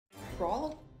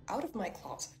crawl out of my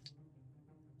closet,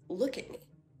 look at me,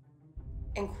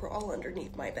 and crawl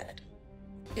underneath my bed.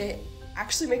 It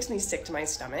actually makes me sick to my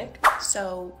stomach.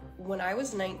 So when I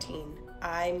was 19,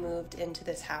 I moved into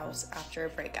this house after a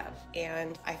breakup,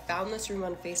 and I found this room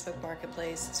on Facebook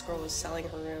Marketplace. This girl was selling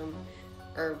her room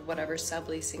or whatever,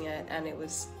 subleasing it, and it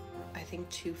was, I think,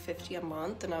 $250 a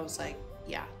month, and I was like,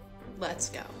 yeah, let's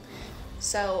go.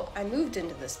 So I moved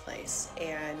into this place,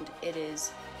 and it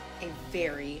is a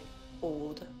very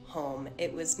old home.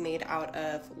 It was made out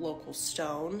of local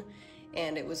stone,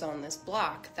 and it was on this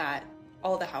block that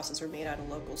all the houses were made out of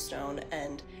local stone,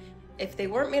 and if they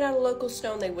weren't made out of local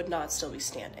stone, they would not still be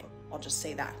standing. I'll just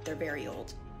say that. They're very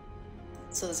old.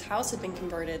 So this house had been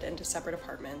converted into separate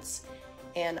apartments,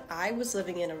 and I was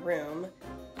living in a room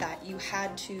that you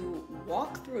had to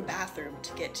walk through a bathroom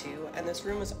to get to, and this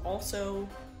room was also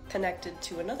connected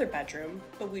to another bedroom,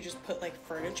 but we just put like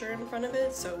furniture in front of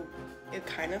it, so it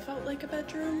kind of felt like a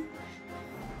bedroom.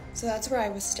 So that's where I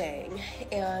was staying,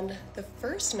 and the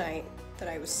first night that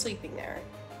I was sleeping there,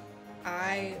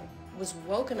 I was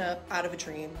woken up out of a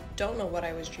dream, don't know what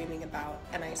I was dreaming about,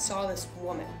 and I saw this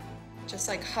woman just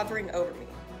like hovering over me,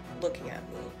 looking at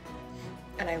me.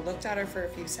 And I looked at her for a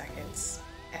few seconds,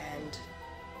 and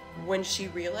when she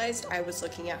realized I was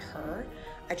looking at her,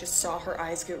 I just saw her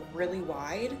eyes get really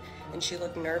wide, and she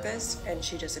looked nervous, and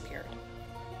she disappeared.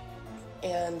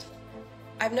 And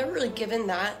I've never really given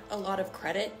that a lot of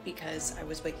credit because I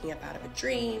was waking up out of a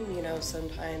dream, you know,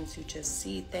 sometimes you just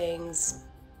see things,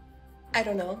 I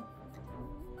don't know.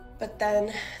 But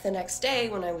then the next day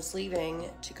when I was leaving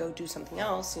to go do something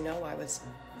else, you know, I was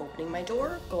opening my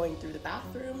door, going through the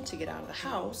bathroom to get out of the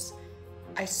house.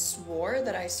 I swore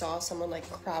that I saw someone like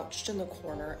crouched in the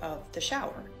corner of the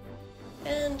shower.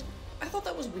 And I thought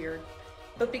that was weird,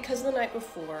 but because the night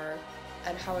before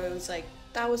and how I was like,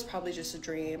 that was probably just a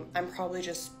dream, I'm probably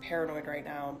just paranoid right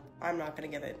now, I'm not gonna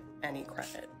give it any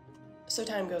credit. So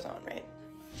time goes on, right?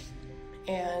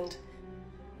 And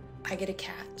I get a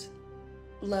cat.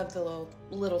 Love the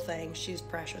little thing, she's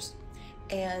precious.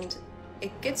 And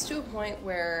it gets to a point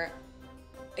where,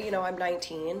 you know, I'm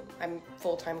 19, I'm a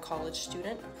full-time college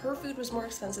student. Her food was more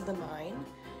expensive than mine,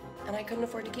 and I couldn't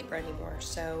afford to keep her anymore.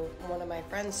 So one of my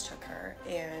friends took her,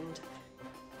 and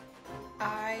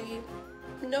I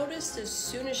noticed as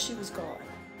soon as she was gone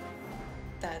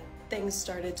that things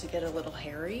started to get a little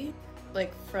hairy.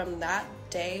 Like from that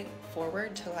day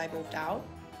forward till I moved out,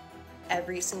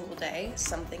 every single day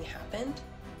something happened.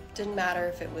 Didn't matter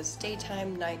if it was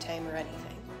daytime, nighttime, or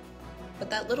anything. But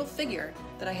that little figure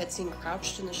that I had seen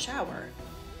crouched in the shower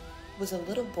was a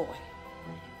little boy,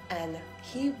 and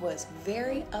he was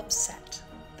very upset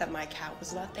that my cat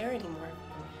was not there anymore.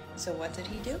 So what did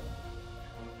he do?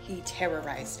 He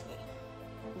terrorized me.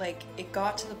 Like, it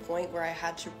got to the point where I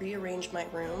had to rearrange my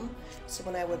room, so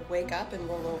when I would wake up and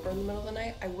roll over in the middle of the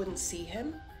night, I wouldn't see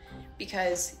him,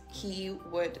 because he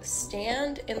would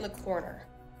stand in the corner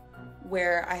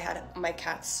where I had my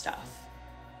cat's stuff,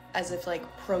 as if like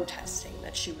protesting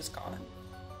that she was gone.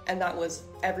 And that was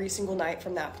every single night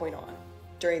from that point on.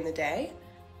 During the day,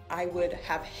 I would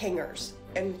have hangers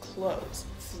and clothes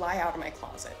fly out of my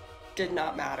closet. Did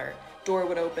not matter. Door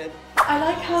would open. I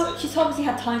like how she's obviously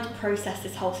had time to process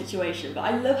this whole situation, but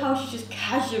I love how she's just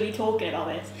casually talking about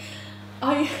this.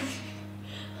 I've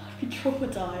been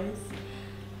traumatized.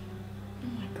 Oh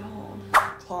my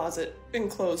god. Closet and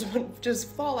clothes would just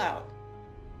fall out.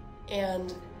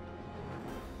 And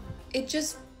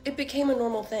it became a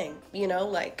normal thing, you know,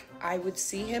 like I would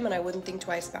see him and I wouldn't think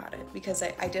twice about it because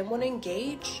I didn't want to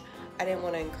engage, I didn't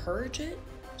want to encourage it.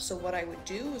 So what I would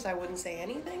do is I wouldn't say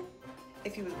anything.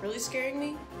 If he was really scaring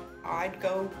me, I'd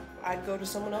go to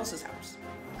someone else's house.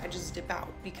 I just dip out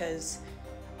because,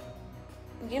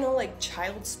 you know, like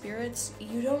child spirits,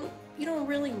 you don't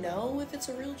really know if it's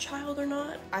a real child or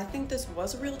not. I think this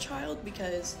was a real child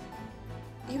because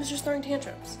he was just throwing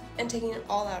tantrums and taking it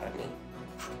all out on me.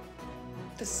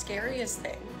 The scariest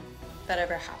thing that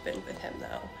ever happened with him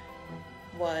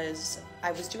though was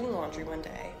I was doing laundry one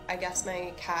day. I guess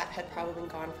my cat had probably been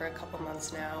gone for a couple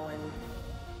months now,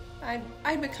 and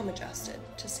I'd become adjusted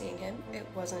to seeing him. It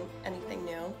wasn't anything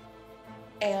new.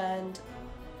 And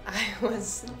I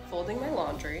was folding my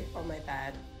laundry on my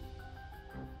bed,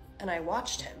 and I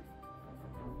watched him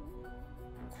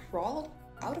crawl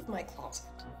out of my closet,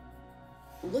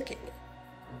 look at me,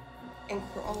 and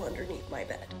crawl underneath my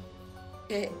bed.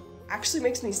 It actually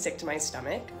makes me sick to my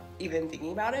stomach, even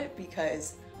thinking about it,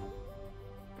 because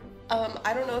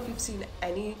I don't know if you've seen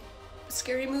any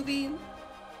scary movie.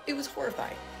 It was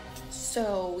horrifying.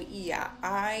 So yeah,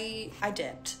 I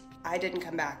dipped. I didn't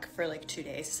come back for like 2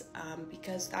 days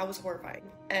because that was horrifying.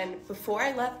 And before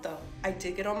I left though, I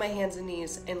did get on my hands and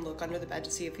knees and look under the bed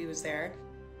to see if he was there.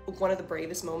 One of the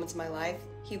bravest moments of my life,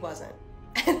 he wasn't.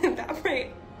 And at that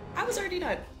point, I was already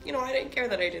done. You know, I didn't care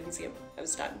that I didn't see him. I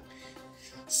was done.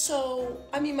 So,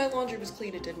 I mean, my laundry was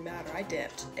clean, it didn't matter. I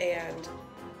dipped. And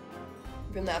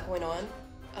from that point on,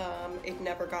 it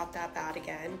never got that bad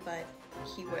again, but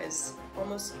he was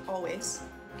almost always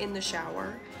in the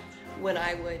shower when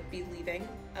I would be leaving.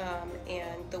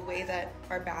 And the way that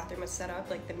our bathroom was set up,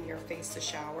 like the mirror faced the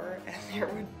shower,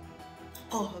 and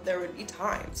there would be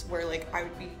times where like I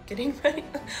would be getting ready,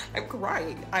 I'm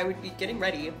crying, I would be getting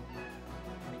ready,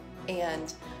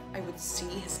 and I would see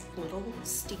his little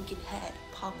stinking head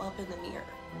pop up in the mirror.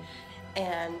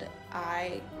 And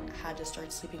I had to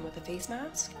start sleeping with a face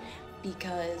mask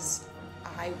because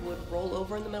I would roll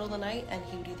over in the middle of the night and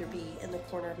he would either be in the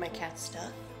corner of my cat's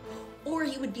stuff, or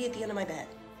he would be at the end of my bed,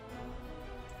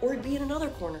 or he'd be in another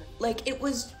corner. Like it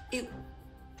was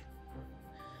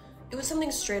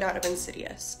something straight out of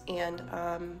Insidious. And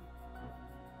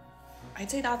I'd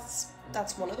say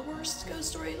that's one of the worst ghost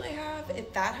stories I have.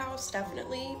 At that house,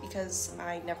 definitely, because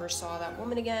I never saw that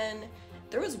woman again.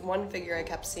 There was one figure I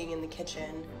kept seeing in the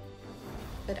kitchen,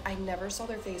 but I never saw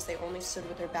their face. They only stood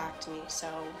with their back to me. So,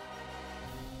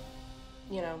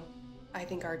 you know, I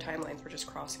think our timelines were just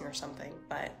crossing or something,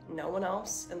 but no one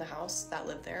else in the house that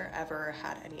lived there ever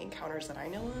had any encounters that I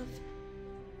know of.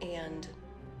 And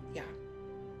yeah,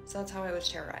 so that's how I was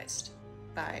terrorized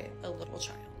by a little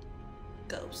child,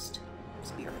 ghost,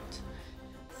 spirit,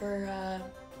 for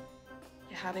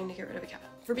having to get rid of a cat,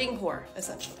 for being poor,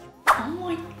 essentially. Oh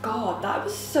my god, that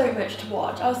was so much to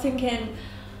watch. I was thinking,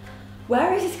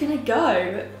 where is this gonna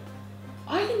go?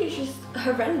 I think it's just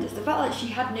horrendous. The fact that she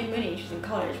had no money, she was in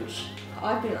college, which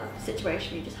I've been in a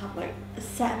situation where you just have like a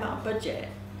set amount of budget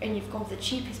and you've gone for the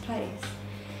cheapest place.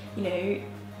 You know,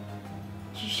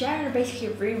 she's sharing basically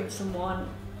a room with someone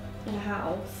in a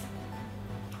house,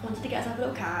 wanted to get herself a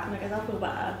little cat and make herself feel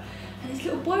better, and this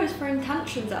little boy was throwing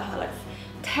tantrums at her, like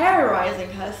terrorising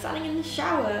her, standing in the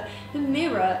shower, the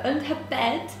mirror, under her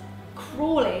bed,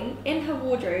 crawling in her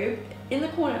wardrobe, in the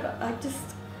corner of it.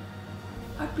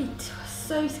 I'd be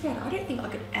so scared. I don't think I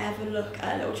could ever look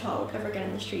at a little child ever again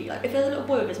in the street. Like if there's a little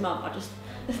boy with his mum, I'd just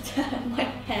turn my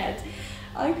head.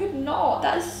 I could not.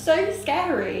 That is so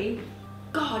scary.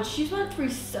 God, she's went through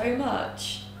so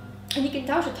much, and you can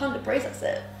tell she had time to process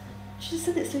it. She just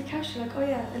said it so casually, like, oh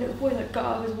yeah, a little boy like got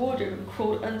out of his wardrobe and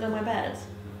crawled under my bed.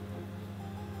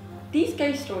 These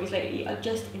ghost stories lately are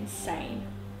just insane.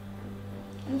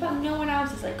 In fact, no one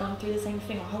else has like gone through the same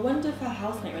thing. Like, I wonder if her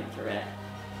housemate went through it.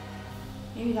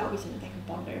 Maybe that would be something they can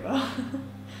bond over.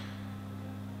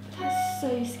 But that's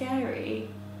so scary.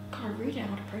 God, I really don't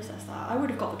know how to process that. I would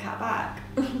have got the cat back.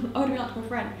 I would have been like to my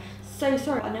friend, so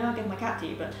sorry, I know I gave my cat to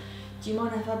you, but do you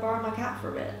mind if I borrow my cat for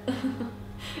a bit?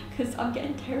 Because I'm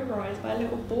getting terrorised by a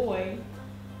little boy.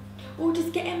 Or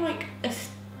just get him like a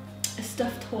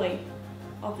stuffed toy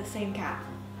of the same cat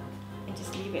and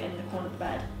just leave it in the corner of the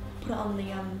bed. Put it on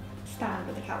the stand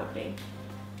where the cat would be.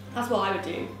 That's what I would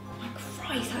do. My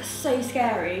Christ, that's so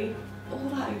scary. All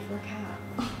that over a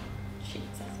cat.